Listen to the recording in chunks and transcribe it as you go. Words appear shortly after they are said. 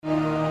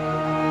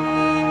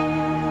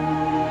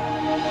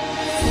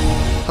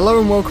Hello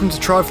and welcome to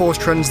Triforce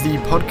Trends, the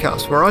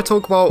podcast, where I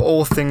talk about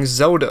all things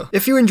Zelda.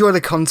 If you enjoy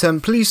the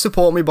content, please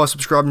support me by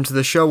subscribing to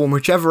the show on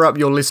whichever app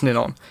you're listening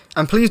on.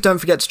 And please don't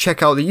forget to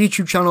check out the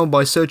YouTube channel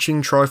by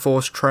searching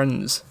Triforce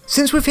Trends.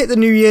 Since we've hit the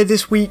new year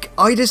this week,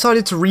 I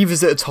decided to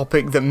revisit a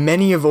topic that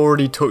many have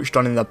already touched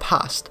on in the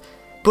past.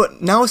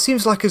 But now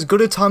seems like as good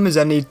a time as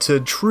any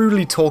to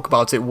truly talk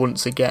about it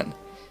once again.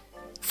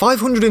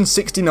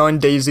 569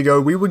 days ago,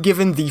 we were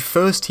given the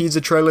first teaser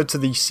trailer to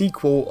the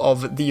sequel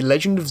of The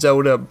Legend of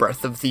Zelda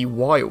Breath of the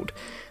Wild,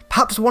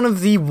 perhaps one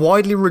of the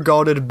widely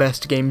regarded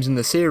best games in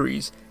the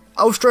series.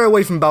 I'll stray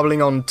away from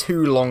babbling on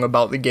too long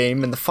about the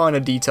game and the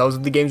finer details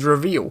of the game's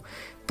reveal,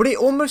 but it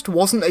almost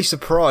wasn't a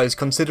surprise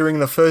considering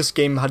the first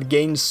game had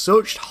gained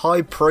such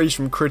high praise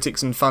from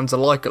critics and fans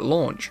alike at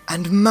launch.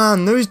 And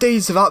man, those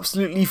days have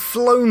absolutely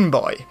flown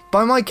by.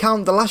 By my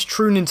count, the last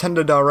true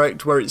Nintendo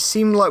Direct where it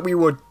seemed like we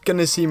were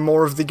gonna see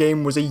more of the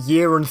game was a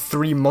year and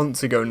 3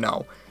 months ago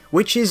now,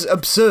 which is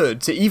absurd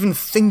to even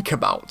think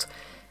about.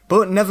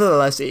 But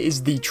nevertheless, it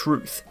is the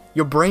truth.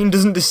 Your brain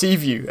doesn't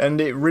deceive you,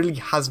 and it really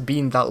has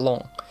been that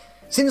long.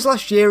 Since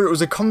last year, it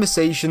was a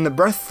conversation that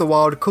Breath of the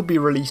Wild could be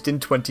released in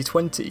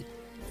 2020.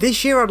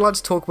 This year I'd like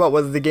to talk about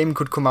whether the game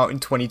could come out in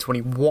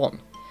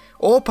 2021,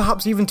 or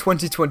perhaps even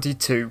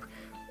 2022,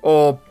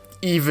 or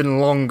even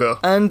longer,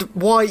 and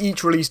why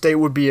each release date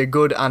would be a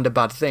good and a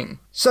bad thing.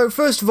 So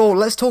first of all,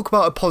 let's talk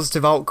about a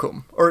positive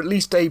outcome, or at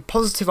least a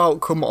positive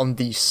outcome on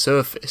the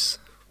surface.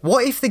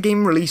 What if the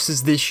game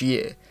releases this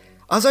year?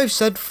 As I've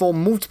said, for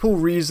multiple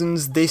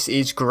reasons, this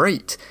is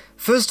great.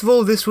 First of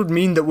all, this would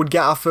mean that we'd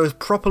get our first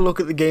proper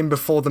look at the game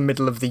before the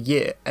middle of the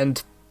year,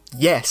 and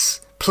yes,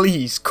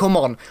 please, come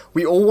on,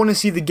 we all want to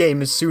see the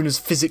game as soon as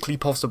physically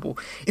possible.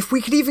 If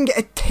we could even get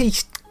a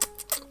taste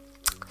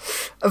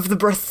of the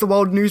Breath of the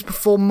Wild news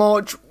before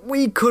March,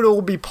 we could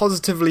all be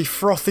positively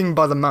frothing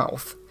by the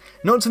mouth.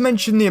 Not to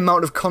mention the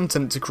amount of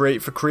content to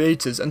create for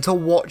creators and to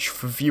watch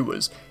for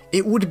viewers.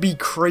 It would be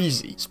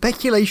crazy.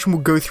 Speculation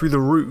would go through the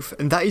roof,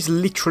 and that is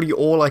literally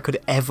all I could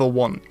ever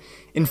want.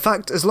 In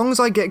fact, as long as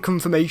I get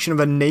confirmation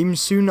of a name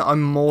soon,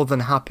 I'm more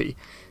than happy.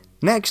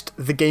 Next,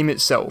 the game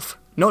itself.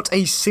 Not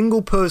a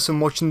single person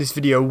watching this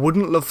video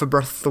wouldn't love for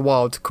Breath of the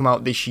Wild to come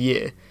out this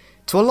year.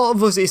 To a lot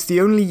of us, it's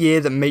the only year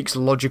that makes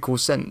logical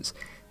sense.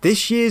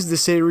 This year's the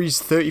series'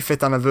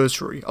 35th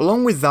anniversary.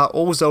 Along with that,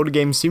 all Zelda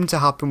games seem to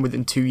happen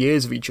within 2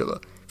 years of each other.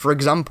 For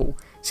example,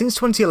 since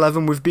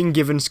 2011 we've been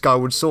given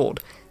Skyward Sword,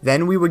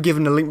 then we were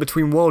given A Link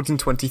Between Worlds in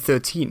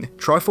 2013,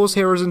 Triforce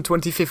Heroes in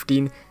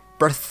 2015,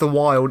 Breath of the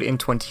Wild in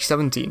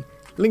 2017,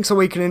 Link's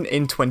Awakening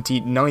in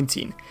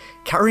 2019.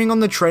 Carrying on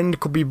the trend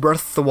could be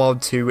Breath of the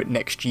Wild 2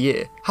 next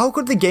year. How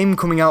could the game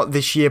coming out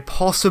this year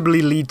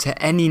possibly lead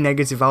to any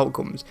negative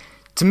outcomes?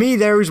 To me,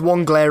 there is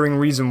one glaring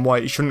reason why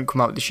it shouldn't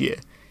come out this year.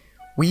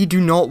 We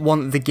do not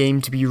want the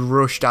game to be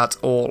rushed at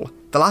all.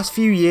 The last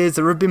few years,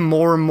 there have been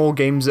more and more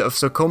games that have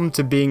succumbed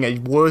to being a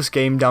worse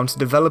game down to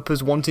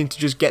developers wanting to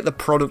just get the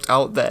product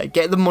out there,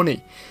 get the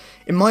money.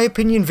 In my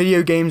opinion,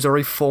 video games are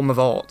a form of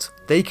art.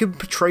 They can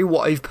portray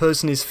what a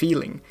person is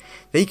feeling.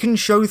 They can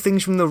show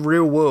things from the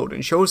real world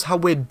and show us how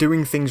we're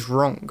doing things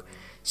wrong.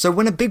 So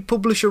when a big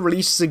publisher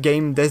releases a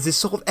game, there's this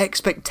sort of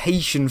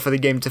expectation for the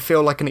game to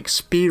feel like an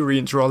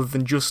experience rather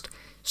than just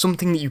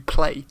something that you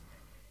play.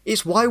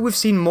 It's why we've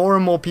seen more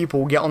and more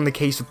people get on the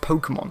case of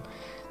Pokemon.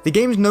 The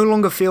games no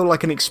longer feel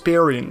like an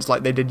experience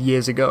like they did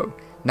years ago.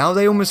 Now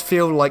they almost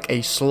feel like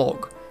a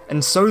slog.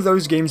 And so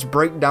those games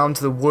break down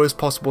to the worst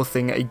possible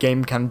thing a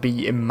game can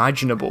be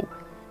imaginable.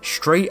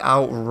 Straight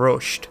out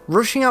rushed.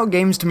 Rushing out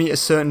games to meet a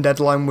certain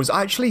deadline was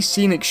actually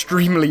seen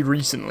extremely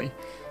recently.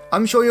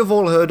 I'm sure you've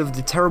all heard of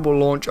the terrible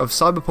launch of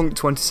Cyberpunk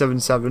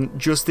 2077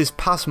 just this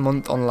past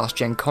month on last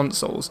gen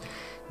consoles.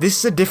 This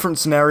is a different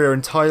scenario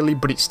entirely,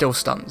 but it still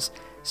stands.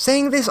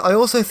 Saying this, I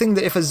also think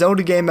that if a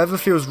Zelda game ever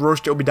feels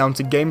rushed, it'll be down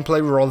to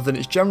gameplay rather than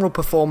its general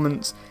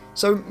performance,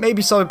 so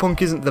maybe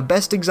Cyberpunk isn't the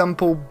best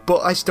example, but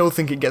I still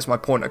think it gets my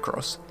point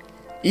across.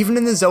 Even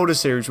in the Zelda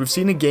series, we've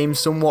seen a game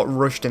somewhat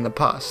rushed in the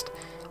past.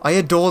 I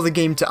adore the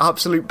game to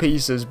absolute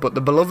pieces, but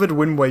the beloved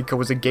Wind Waker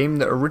was a game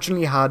that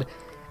originally had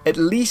at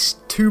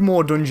least 2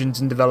 more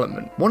dungeons in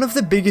development. One of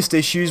the biggest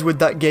issues with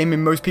that game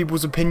in most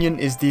people's opinion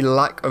is the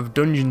lack of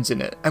dungeons in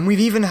it, and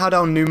we've even had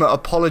Aonuma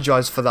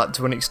apologise for that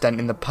to an extent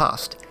in the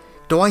past.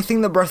 Do I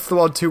think that Breath of the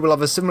Wild 2 will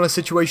have a similar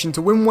situation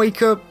to Wind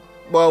Waker?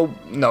 Well,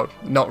 no,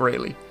 not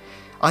really.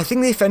 I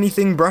think that if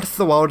anything, Breath of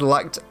the Wild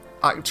lacked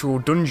actual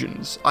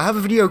dungeons. I have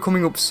a video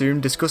coming up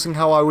soon discussing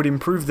how I would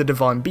improve the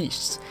Divine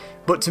Beasts,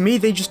 but to me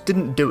they just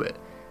didn't do it.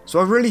 So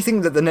I really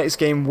think that the next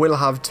game will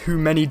have too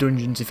many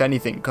dungeons if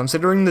anything,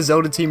 considering the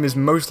Zelda team is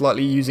most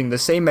likely using the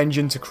same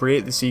engine to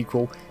create the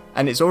sequel,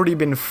 and it's already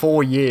been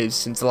 4 years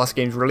since the last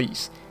game's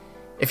release.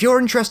 If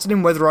you're interested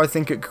in whether I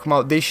think it could come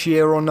out this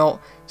year or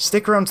not,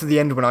 stick around to the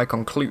end when I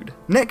conclude.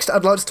 Next,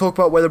 I'd like to talk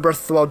about whether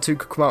Breath of the Wild 2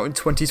 could come out in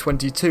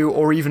 2022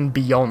 or even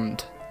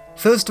beyond.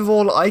 First of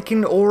all, I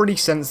can already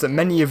sense that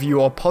many of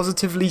you are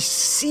positively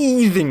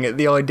seething at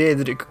the idea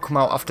that it could come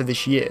out after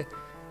this year.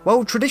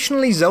 Well,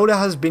 traditionally Zelda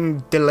has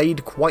been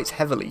delayed quite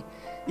heavily.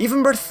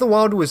 Even Breath of the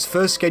Wild was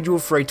first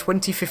scheduled for a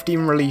 2015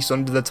 release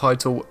under the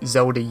title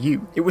Zelda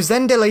U. It was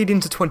then delayed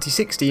into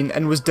 2016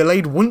 and was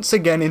delayed once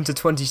again into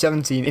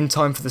 2017 in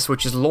time for the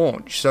Switch's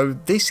launch, so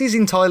this is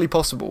entirely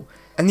possible.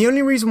 And the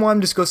only reason why I'm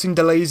discussing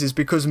delays is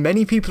because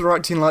many people are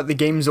acting like the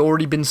game's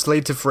already been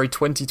slated for a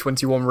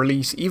 2021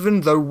 release,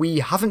 even though we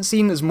haven't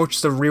seen as much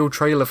as a real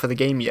trailer for the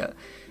game yet.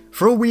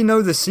 For all we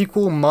know, the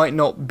sequel might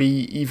not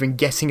be even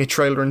getting a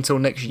trailer until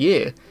next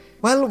year.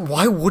 Well,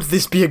 why would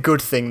this be a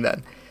good thing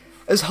then?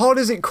 As hard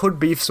as it could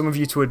be for some of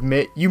you to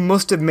admit, you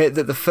must admit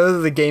that the further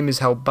the game is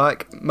held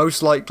back,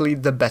 most likely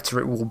the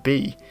better it will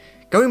be.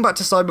 Going back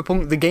to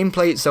Cyberpunk, the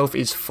gameplay itself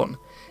is fun,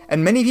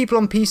 and many people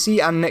on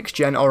PC and next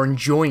gen are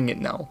enjoying it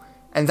now,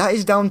 and that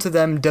is down to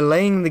them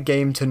delaying the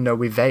game to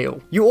no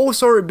avail. You all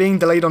saw it being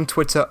delayed on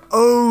Twitter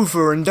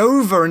over and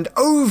over and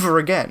over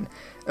again,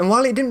 and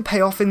while it didn't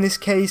pay off in this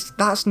case,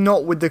 that's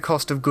not with the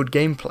cost of good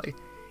gameplay.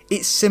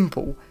 It's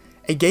simple.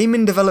 A game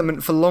in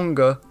development for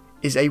longer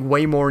is a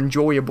way more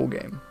enjoyable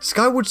game.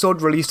 Skyward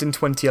Sword released in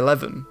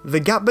 2011. The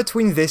gap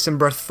between this and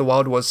Breath of the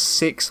Wild was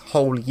 6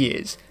 whole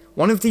years,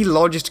 one of the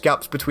largest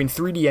gaps between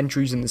 3D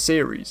entries in the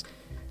series,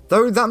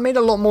 though that made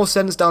a lot more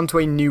sense down to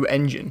a new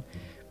engine.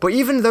 But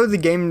even though the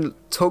game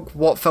took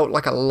what felt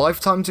like a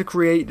lifetime to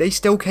create, they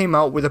still came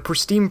out with a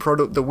pristine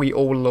product that we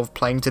all love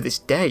playing to this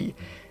day,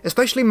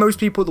 especially most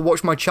people that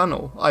watch my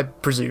channel, I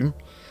presume.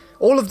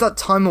 All of that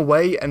time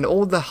away and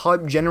all the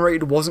hype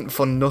generated wasn't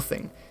for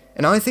nothing.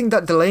 And I think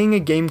that delaying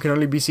a game can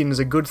only be seen as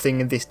a good thing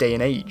in this day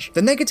and age.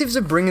 The negatives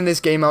of bringing this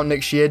game out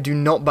next year do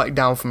not back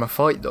down from a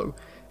fight though.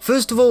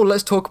 First of all,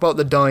 let's talk about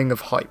the dying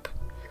of hype.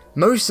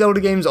 Most Zelda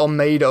games are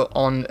made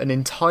on an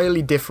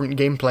entirely different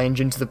gameplay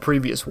engine to the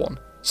previous one,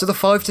 so the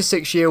 5 to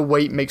 6 year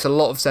wait makes a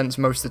lot of sense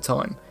most of the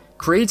time.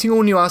 Creating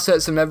all new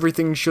assets and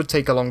everything should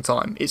take a long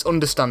time, it's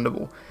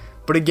understandable,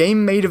 but a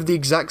game made of the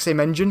exact same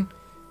engine?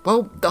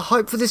 Well, the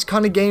hype for this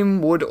kind of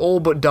game would all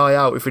but die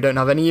out if we don't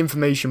have any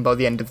information by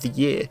the end of the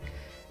year.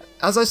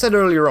 As I said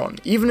earlier on,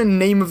 even a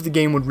name of the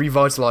game would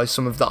revitalise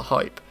some of that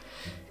hype.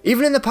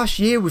 Even in the past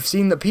year, we've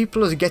seen that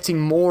people are getting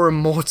more and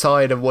more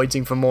tired of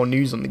waiting for more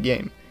news on the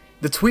game.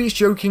 The tweets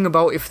joking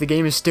about if the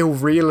game is still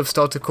real have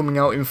started coming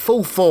out in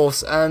full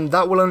force, and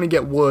that will only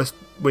get worse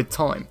with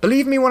time.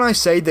 Believe me when I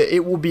say that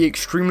it will be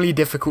extremely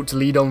difficult to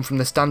lead on from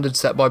the standard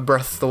set by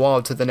Breath of the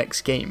Wild to the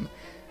next game.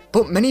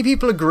 But many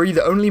people agree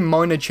that only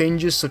minor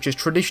changes such as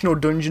traditional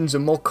dungeons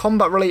and more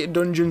combat related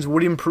dungeons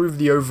would improve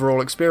the overall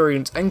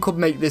experience and could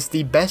make this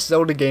the best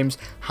Zelda games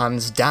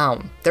hands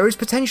down. There is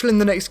potential in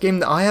the next game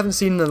that I haven't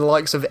seen in the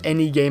likes of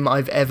any game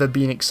I've ever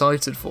been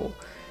excited for.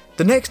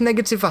 The next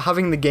negative for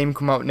having the game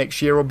come out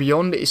next year or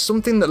beyond is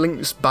something that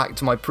links back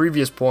to my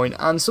previous point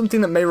and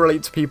something that may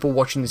relate to people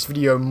watching this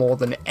video more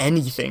than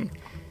anything.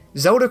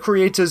 Zelda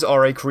creators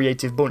are a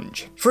creative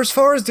bunch. For as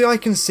far as the eye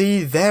can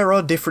see, there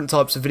are different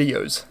types of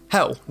videos.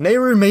 Hell,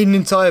 Nehru made an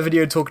entire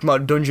video talking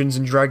about Dungeons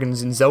and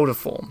Dragons in Zelda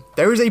form.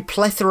 There is a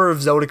plethora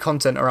of Zelda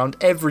content around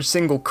every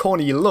single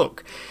corner you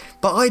look.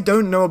 But I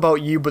don't know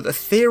about you, but the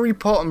Theory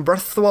Pot and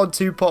Breath of the Wild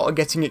 2 Pot are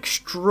getting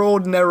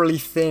extraordinarily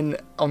thin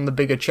on the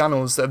bigger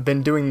channels that have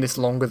been doing this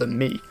longer than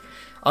me.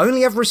 I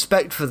only have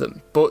respect for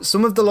them, but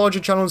some of the larger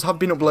channels have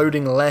been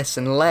uploading less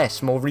and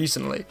less more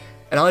recently,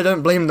 and I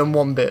don't blame them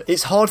one bit.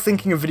 It's hard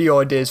thinking of video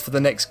ideas for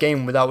the next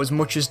game without as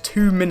much as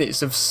 2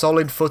 minutes of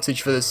solid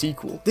footage for the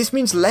sequel. This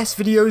means less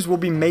videos will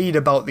be made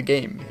about the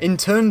game. In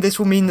turn, this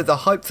will mean that the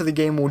hype for the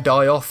game will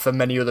die off for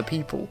many other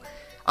people.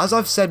 As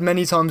I've said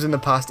many times in the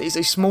past, it's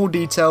a small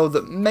detail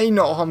that may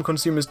not harm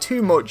consumers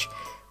too much,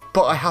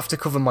 but I have to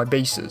cover my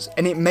bases,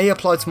 and it may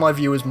apply to my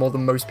viewers more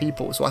than most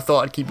people, so I thought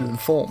I'd keep you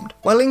informed.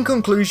 Well, in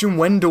conclusion,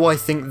 when do I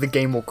think the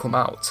game will come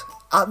out?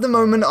 At the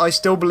moment, I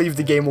still believe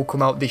the game will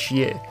come out this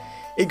year.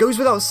 It goes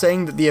without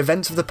saying that the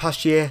events of the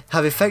past year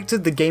have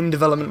affected the game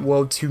development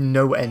world to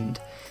no end.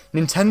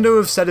 Nintendo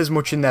have said as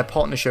much in their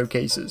partner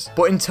showcases,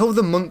 but until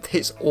the month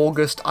hits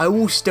August, I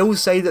will still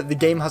say that the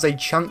game has a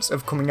chance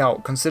of coming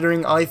out,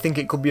 considering I think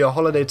it could be a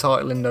holiday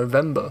title in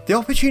November. The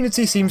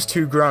opportunity seems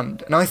too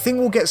grand, and I think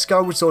we'll get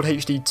Skyward Sword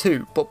HD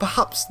too, but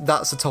perhaps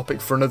that's a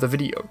topic for another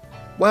video.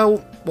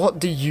 Well, what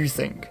do you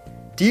think?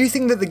 Do you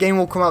think that the game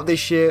will come out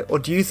this year, or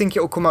do you think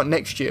it will come out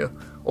next year,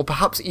 or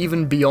perhaps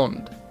even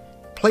beyond?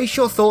 Place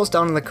your thoughts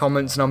down in the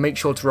comments and I'll make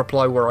sure to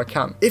reply where I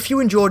can. If you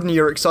enjoyed and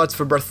you're excited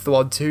for Breath of the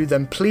Wild 2,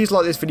 then please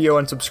like this video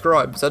and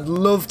subscribe, as I'd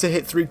love to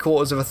hit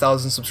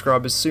 750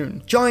 subscribers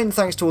soon. Giant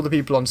thanks to all the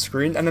people on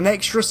screen, and an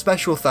extra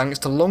special thanks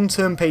to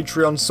long-term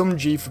Patreon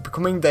SumG for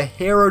becoming the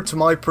hero to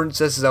my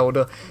Princess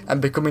Zelda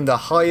and becoming the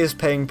highest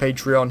paying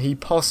Patreon he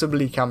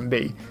possibly can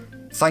be.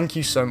 Thank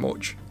you so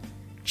much.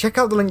 Check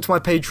out the link to my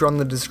Patreon in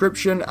the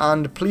description,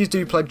 and please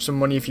do pledge some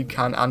money if you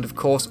can and of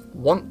course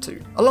want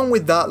to. Along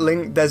with that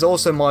link, there's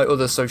also my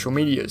other social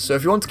medias, so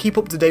if you want to keep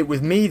up to date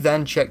with me,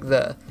 then check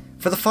there.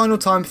 For the final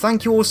time,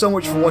 thank you all so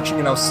much for watching,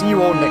 and I'll see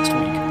you all next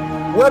week.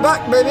 We're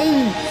back,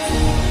 baby!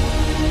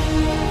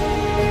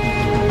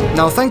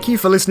 Now, thank you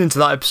for listening to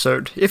that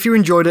episode. If you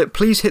enjoyed it,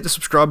 please hit the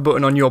subscribe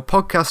button on your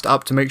podcast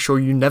app to make sure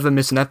you never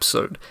miss an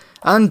episode.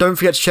 And don't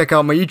forget to check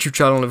out my YouTube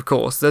channel, of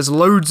course. There's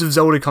loads of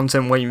Zelda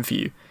content waiting for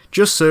you.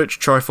 Just search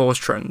Triforce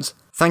Trends.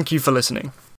 Thank you for listening.